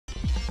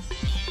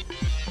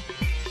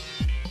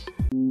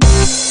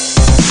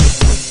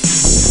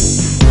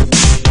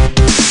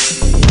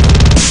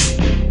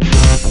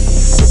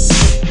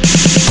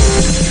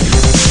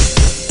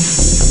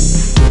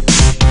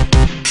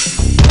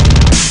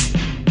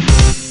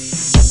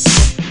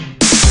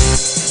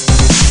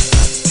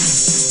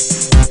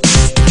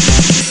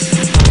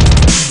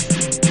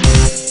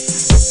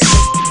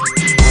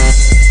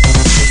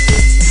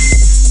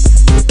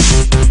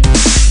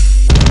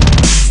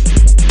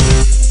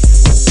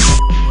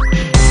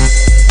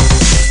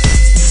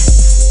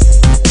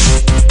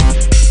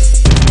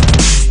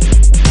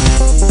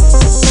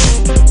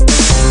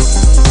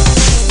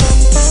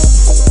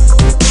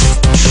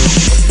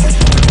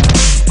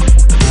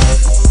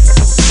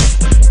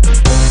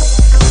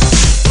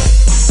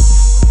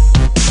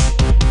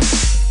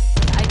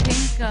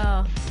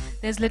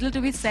there's little to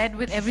be said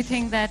with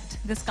everything that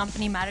this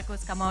company Marico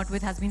has come out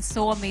with has been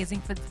so amazing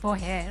for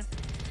hair.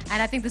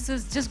 And I think this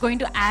is just going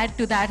to add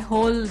to that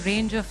whole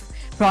range of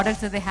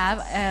products that they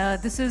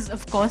have. This is,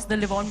 of course, the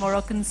Livon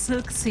Moroccan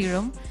Silk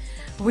Serum,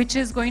 which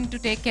is going to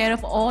take care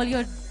of all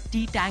your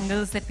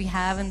detangles that we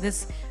have in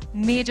this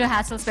major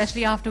hassle,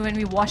 especially after when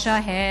we wash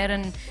our hair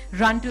and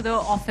run to the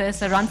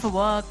office or run for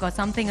work or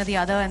something or the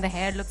other, and the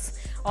hair looks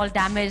all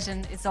damaged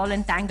and it's all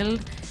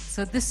entangled.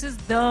 So this is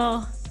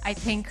the, I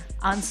think,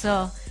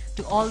 answer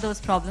to all those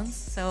problems.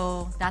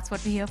 So that's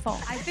what we're here for.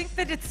 I think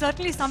that it's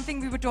certainly something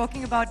we were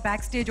talking about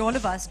backstage, all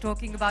of us,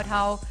 talking about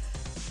how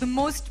the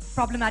most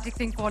problematic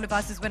thing for all of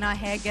us is when our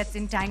hair gets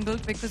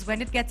entangled, because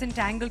when it gets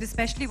entangled,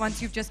 especially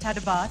once you've just had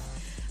a bath,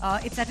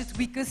 it's at its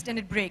weakest and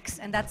it breaks,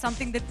 and that's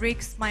something that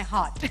breaks my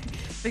heart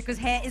because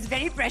hair is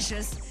very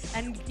precious,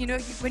 and you know,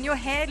 when your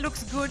hair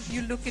looks good,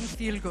 you look and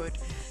feel good.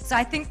 So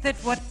I think that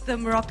what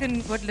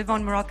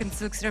Livon Moroccan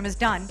Silk Serum has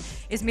done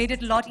is made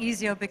it a lot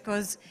easier,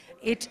 because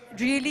it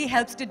really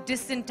helps to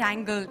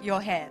disentangle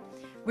your hair,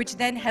 which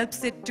then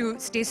helps it to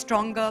stay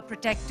stronger,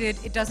 protected,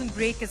 it doesn't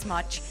break as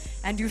much,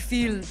 and you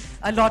feel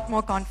a lot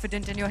more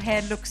confident, and your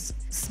hair looks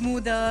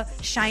smoother,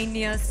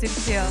 shinier,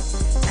 silkier,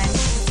 and you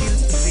feel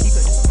really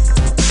good.